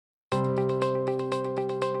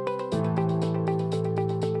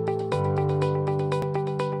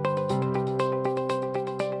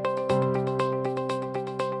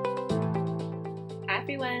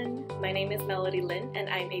name is Melody Lin, and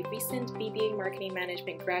I'm a recent BBA Marketing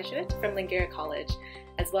Management graduate from Langara College,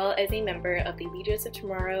 as well as a member of the Leaders of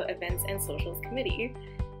Tomorrow Events and Socials Committee.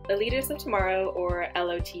 The Leaders of Tomorrow, or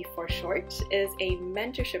LOT for short, is a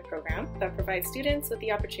mentorship program that provides students with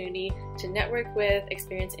the opportunity to network with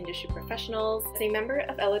experienced industry professionals. As a member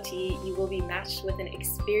of LOT, you will be matched with an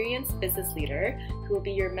experienced business leader who will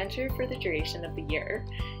be your mentor for the duration of the year.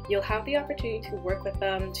 You'll have the opportunity to work with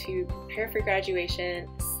them to prepare for graduation,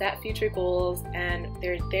 set future goals, and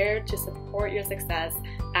they're there to support your success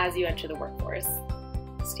as you enter the workforce.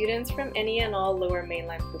 Students from any and all lower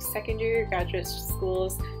mainland post-secondary graduate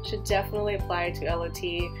schools should definitely apply to LOT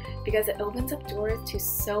because it opens up doors to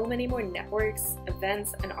so many more networks,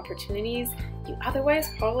 events, and opportunities you otherwise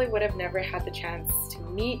probably would have never had the chance to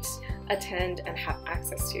meet, attend, and have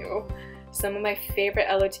access to. Some of my favorite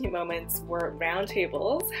LOT moments were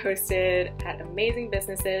roundtables hosted at amazing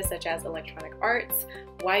businesses such as Electronic Arts,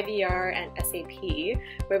 YVR, and SAP,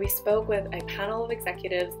 where we spoke with a panel of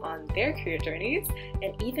executives on their career journeys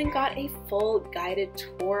and even got a full guided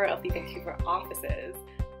tour of the Vancouver offices.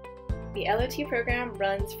 The LOT program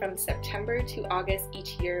runs from September to August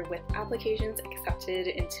each year, with applications accepted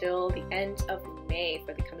until the end of May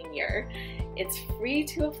for the coming year. It's free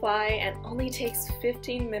to apply and only takes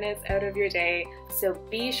 15 minutes out of your day, so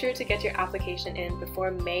be sure to get your application in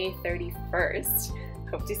before May 31st.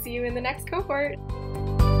 Hope to see you in the next cohort!